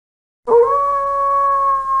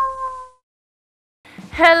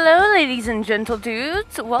Hello ladies and gentle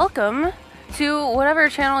dudes, welcome to whatever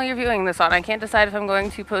channel you're viewing this on. I can't decide if I'm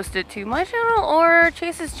going to post it to my channel or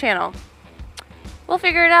Chase's channel. We'll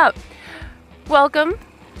figure it out. Welcome.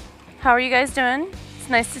 How are you guys doing? It's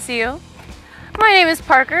nice to see you. My name is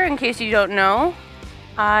Parker, in case you don't know.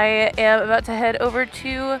 I am about to head over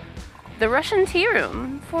to the Russian tea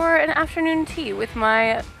room for an afternoon tea with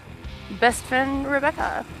my best friend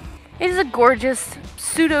Rebecca. It is a gorgeous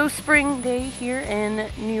pseudo-spring day here in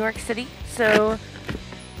New York City, so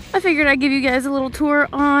I figured I'd give you guys a little tour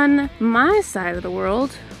on my side of the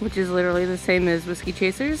world, which is literally the same as Whiskey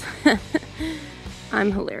Chasers.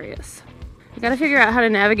 I'm hilarious. I gotta figure out how to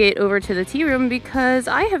navigate over to the tea room because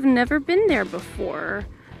I have never been there before.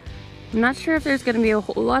 I'm not sure if there's gonna be a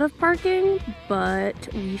whole lot of parking,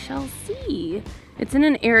 but we shall see. It's in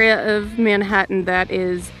an area of Manhattan that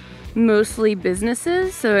is mostly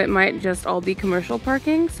businesses, so it might just all be commercial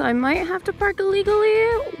parking, so I might have to park illegally.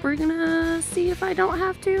 We're gonna see if I don't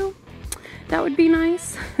have to. That would be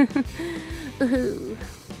nice.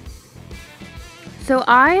 So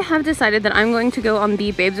I have decided that I'm going to go on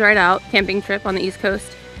the Babes Ride Out camping trip on the East Coast,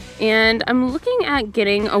 and I'm looking at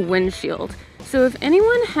getting a windshield. So if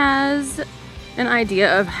anyone has an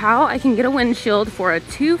idea of how I can get a windshield for a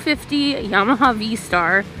 250 Yamaha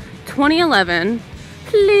V-Star 2011,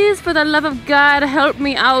 please, for the love of God, help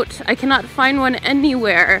me out. I cannot find one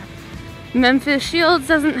anywhere. Memphis Shields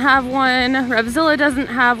doesn't have one. Revzilla doesn't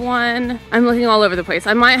have one. I'm looking all over the place.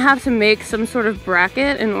 I might have to make some sort of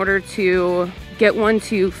bracket in order to get one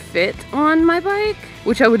to fit on my bike,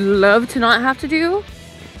 which I would love to not have to do,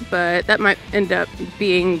 but that might end up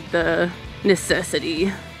being the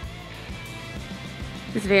necessity.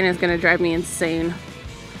 This van is gonna drive me insane.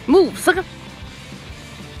 Move, sucker!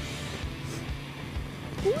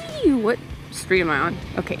 Whee, what street am I on?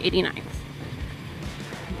 Okay, 89th.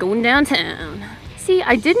 Going downtown. See,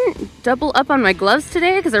 I didn't double up on my gloves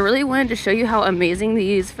today because I really wanted to show you how amazing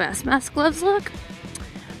these Fast Mask gloves look.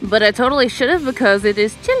 But I totally should have because it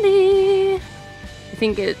is chilly. I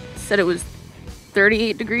think it said it was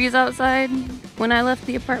 38 degrees outside when I left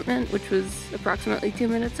the apartment, which was approximately 2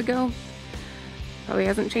 minutes ago. Probably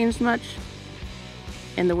hasn't changed much.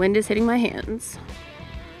 And the wind is hitting my hands.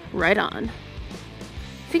 Right on.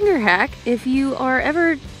 Finger hack, if you are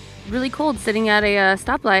ever really cold sitting at a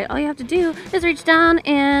stoplight, all you have to do is reach down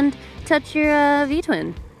and touch your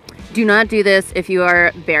V-twin. Do not do this if you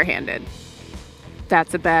are barehanded.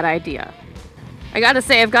 That's a bad idea. I gotta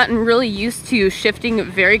say, I've gotten really used to shifting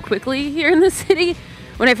very quickly here in the city.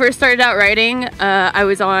 When I first started out riding, I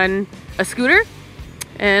was on a scooter,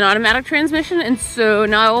 an automatic transmission, and so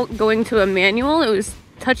now going to a manual, it was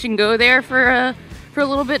touch and go there for a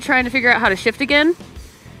little bit, trying to figure out how to shift again.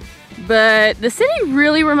 But the city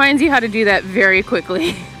really reminds you how to do that very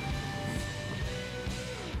quickly.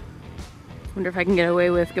 Wonder if I can get away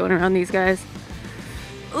with going around these guys.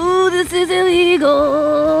 Ooh, this is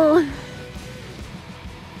illegal. I'm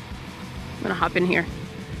gonna hop in here.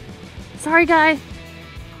 Sorry, guy.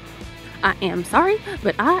 I am sorry,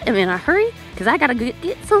 but I am in a hurry because I gotta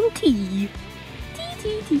get some tea.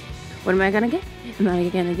 Tea. What am I gonna get? Am I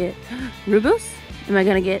gonna get rooibos? Am I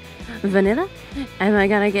gonna get vanilla? Am I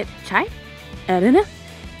gonna get chai? I don't know.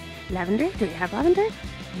 Lavender? Do we have lavender?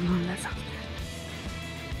 That sounds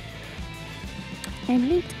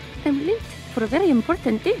good. I'm late for a very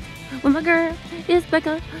important date. Well, my girl is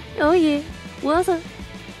Becca. Oh yeah, what's up?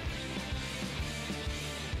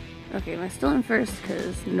 Okay, am I still in first?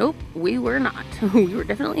 Because nope, we were not. We were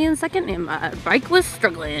definitely in second and my bike was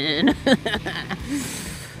struggling.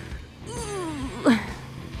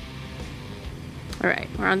 Alright,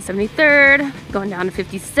 we're on 73rd, going down to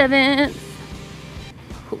 57th.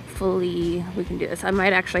 Hopefully we can do this. I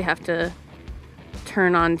might actually have to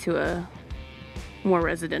turn onto a more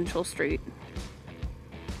residential street.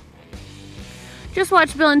 Just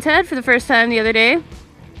watched Bill and Ted for the first time the other day.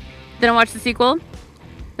 Then I watched the sequel.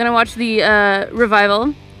 Then I watched the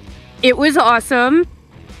revival. It was awesome.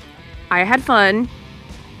 I had fun.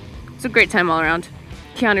 It's a great time all around.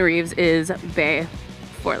 Keanu Reeves is bae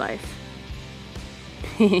for life.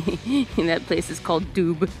 And that place is called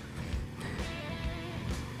Doob.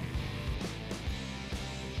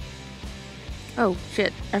 Oh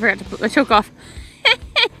shit, I forgot to put my choke off.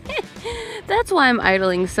 That's why I'm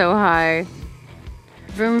idling so high.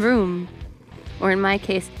 Vroom vroom. Or in my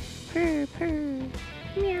case, purr purr.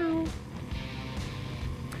 Meow.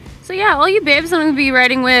 So yeah, all you babes I'm gonna be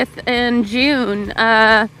riding with in June,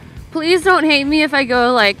 please don't hate me if I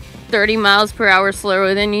go like 30 miles per hour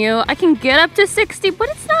slower than you. I can get up to 60, but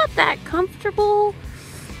it's not that comfortable.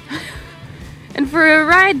 And for a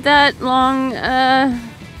ride that long,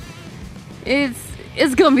 it's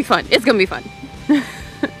It's gonna be fun. It's gonna be fun.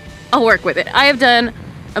 I'll work with it. I have done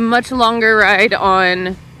a much longer ride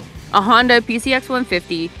on a Honda PCX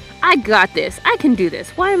 150. I got this. I can do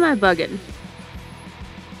this. Why am I bugging?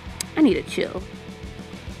 I need to chill.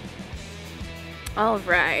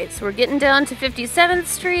 Alright, so we're getting down to 57th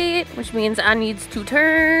Street, which means I need to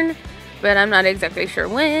turn, but I'm not exactly sure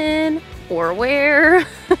when or where.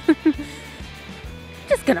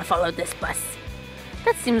 Just gonna follow this bus.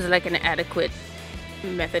 That seems like an adequate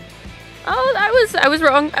method. Oh, I was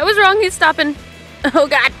wrong. I was wrong. He's stopping. Oh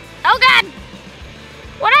God. Oh God.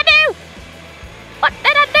 What'd I do? What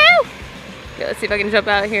did I do? Okay, let's see if I can jump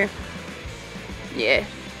out of here. Yeah.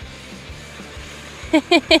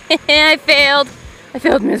 I failed. I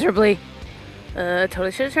failed miserably.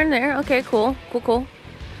 Totally should have turned there. Okay, cool. Cool, cool.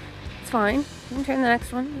 It's fine. I can turn the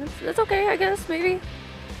next one. That's okay, I guess, maybe.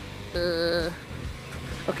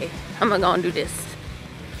 Okay, I'm gonna do this.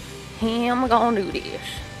 I'm gonna do this.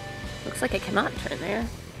 Looks like I cannot turn there.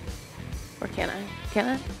 Or can I? Can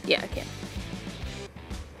I? Yeah, I can.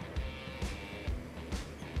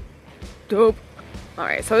 Dope.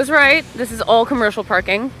 Alright, so I was right. This is all commercial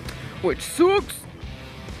parking, which sucks.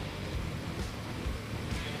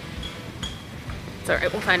 It's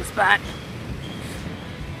alright, we'll find a spot.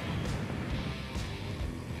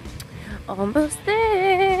 Almost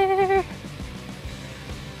there.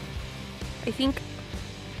 I think.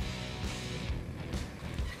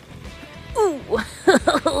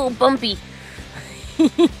 Ooh, bumpy.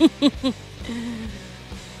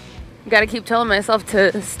 Gotta keep telling myself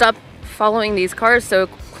to stop following these cars so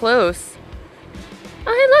close.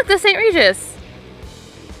 Oh, hey, look, the St. Regis.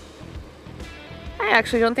 I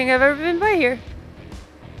actually don't think I've ever been by here.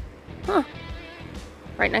 Huh.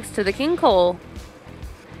 Right next to the King Cole.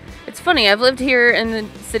 It's funny, I've lived here in the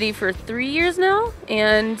city for 3 years now,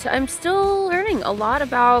 and I'm still learning a lot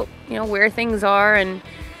about, you know, where things are and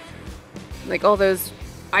like all those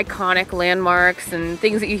iconic landmarks and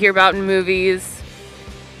things that you hear about in movies.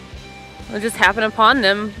 I'll just happen upon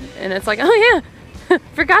them, and it's like, oh yeah,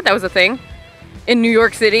 forgot that was a thing in New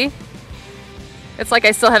York City. It's like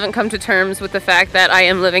I still haven't come to terms with the fact that I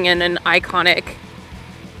am living in an iconic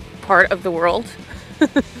part of the world.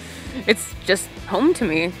 It's just home to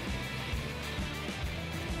me.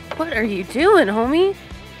 What are you doing, homie?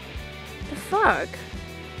 The fuck?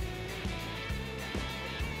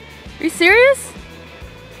 Are you serious?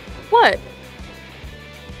 What?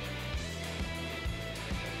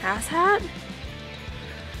 Asshat?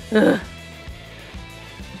 Ugh.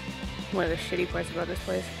 One of the shitty parts about this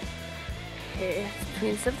place. Okay, it's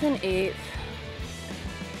between 7th and 8th.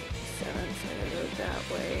 7th, so I gotta go that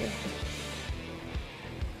way.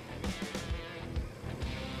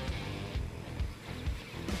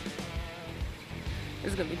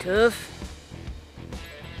 This is gonna be tough.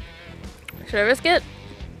 Should I risk it?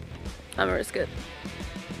 I'm gonna risk it.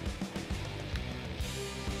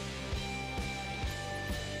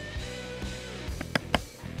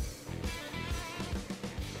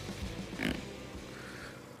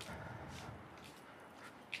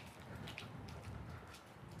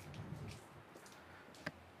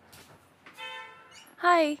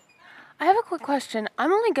 Hi, I have a quick question.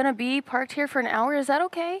 I'm only gonna be parked here for an hour. Is that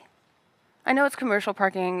okay? I know it's commercial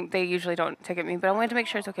parking. They usually don't ticket me, but I wanted to make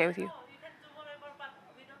sure it's okay with you. No, you can do whatever, but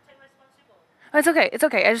we don't take responsibility. Oh, it's okay. It's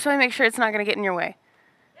okay. I just want to make sure it's not going to get in your way.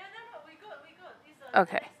 Yeah, no, we good. It's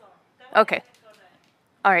Okay. next one. Okay.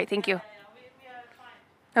 All right. Thank you. We are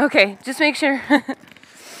fine. Okay. Just make sure.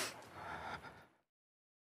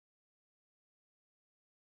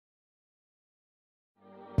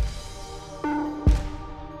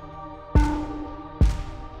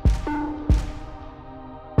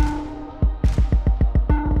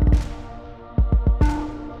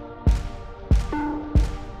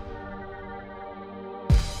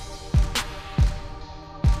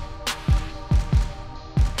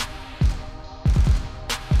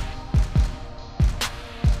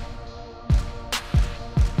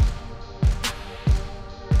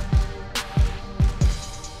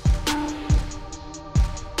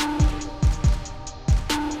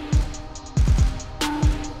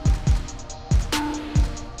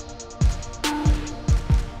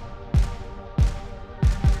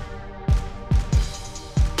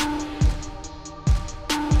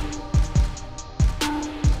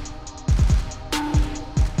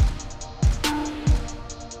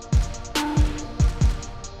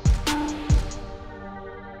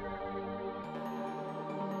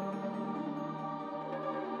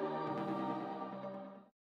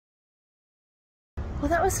 Well,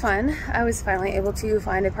 that was fun. I was finally able to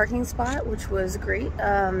find a parking spot, which was great.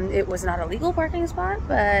 It was not a legal parking spot,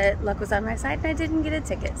 but luck was on my side and I didn't get a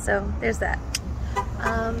ticket, so there's that.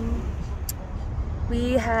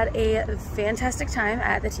 We had a fantastic time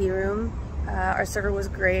at the tea room. Our server was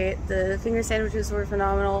great. The finger sandwiches were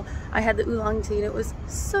phenomenal. I had the oolong tea and it was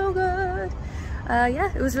so good.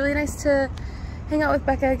 Yeah, it was really nice to hang out with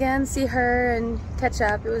Becca again, see her and catch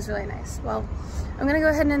up. It was really nice. Well, I'm gonna go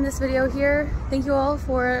ahead and end this video here. Thank you all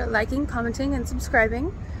for liking, commenting, and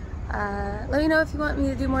subscribing. Let me know if you want me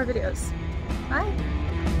to do more videos. Bye!